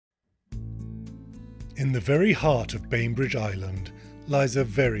In the very heart of Bainbridge Island lies a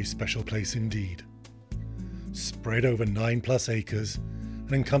very special place indeed. Spread over 9+ acres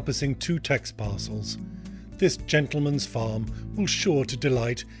and encompassing 2 tax parcels, this gentleman's farm will sure to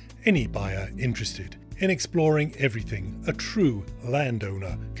delight any buyer interested in exploring everything a true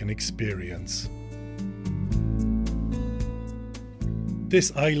landowner can experience.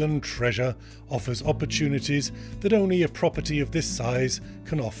 This island treasure offers opportunities that only a property of this size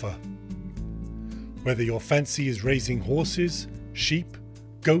can offer. Whether your fancy is raising horses, sheep,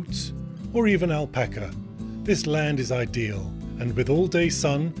 goats, or even alpaca, this land is ideal, and with all-day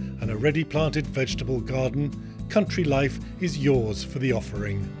sun and a ready planted vegetable garden, country life is yours for the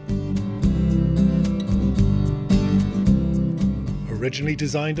offering. Originally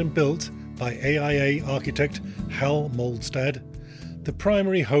designed and built by AIA architect Hal Moldstad, the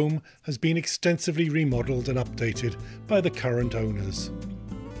primary home has been extensively remodelled and updated by the current owners.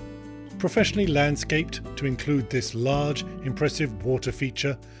 Professionally landscaped to include this large, impressive water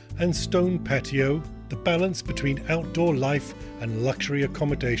feature and stone patio, the balance between outdoor life and luxury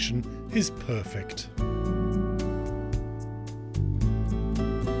accommodation is perfect.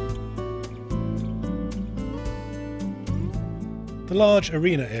 The large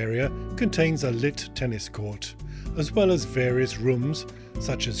arena area contains a lit tennis court, as well as various rooms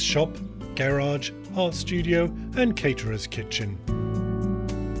such as shop, garage, art studio and caterer's kitchen.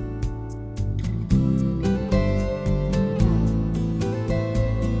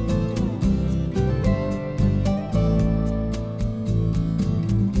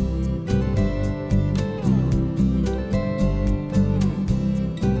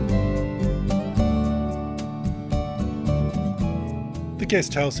 The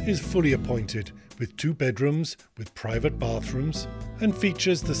guest house is fully appointed with 2 bedrooms with private bathrooms and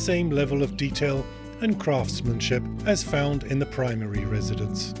features the same level of detail and craftsmanship as found in the primary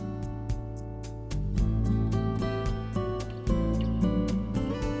residence.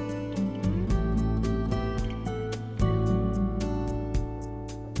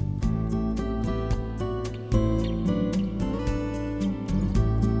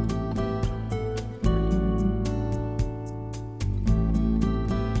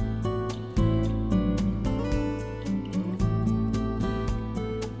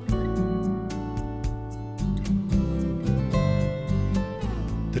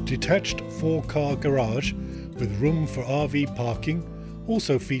 The detached 4-car garage with room for RV parking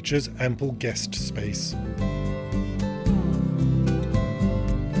also features ample guest space.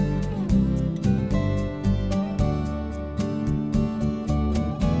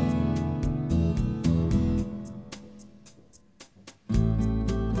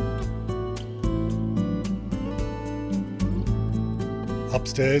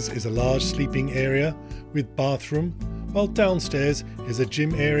 Upstairs is a large sleeping area with bathroom, while downstairs is a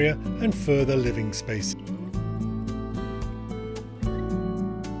gym area and further living space.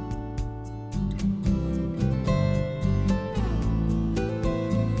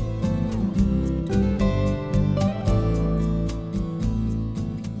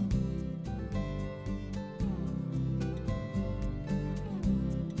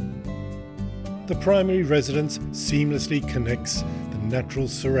 The primary residence seamlessly connects the natural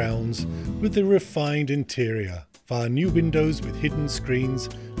surrounds with the refined interior via new windows with hidden screens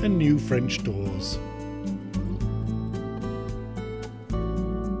and new French doors.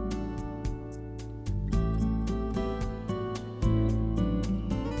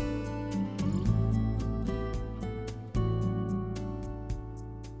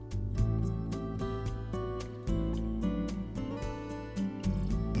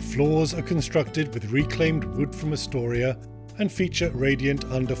 The floors are constructed with reclaimed wood from Astoria and feature radiant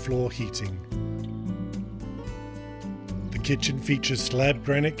underfloor heating. The kitchen features slab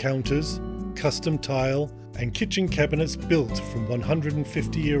granite counters, custom tile and kitchen cabinets built from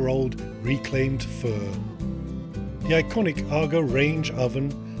 150-year-old reclaimed fir. The iconic Argo range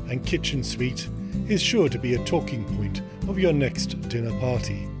oven and kitchen suite is sure to be a talking point of your next dinner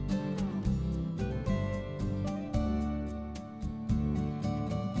party.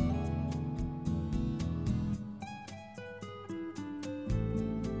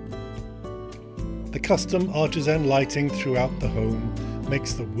 The custom artisan lighting throughout the home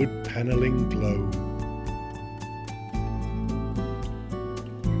makes the wood panelling glow.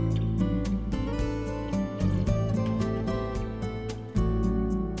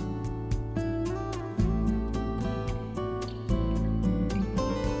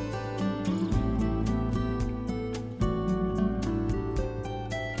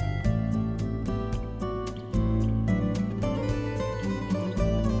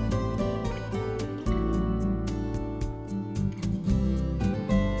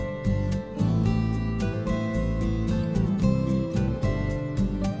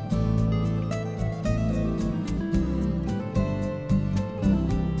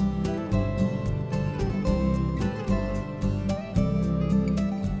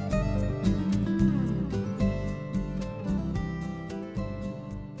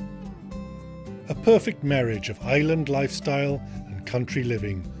 A perfect marriage of island lifestyle and country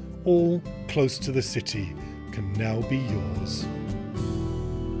living, all close to the city, can now be yours.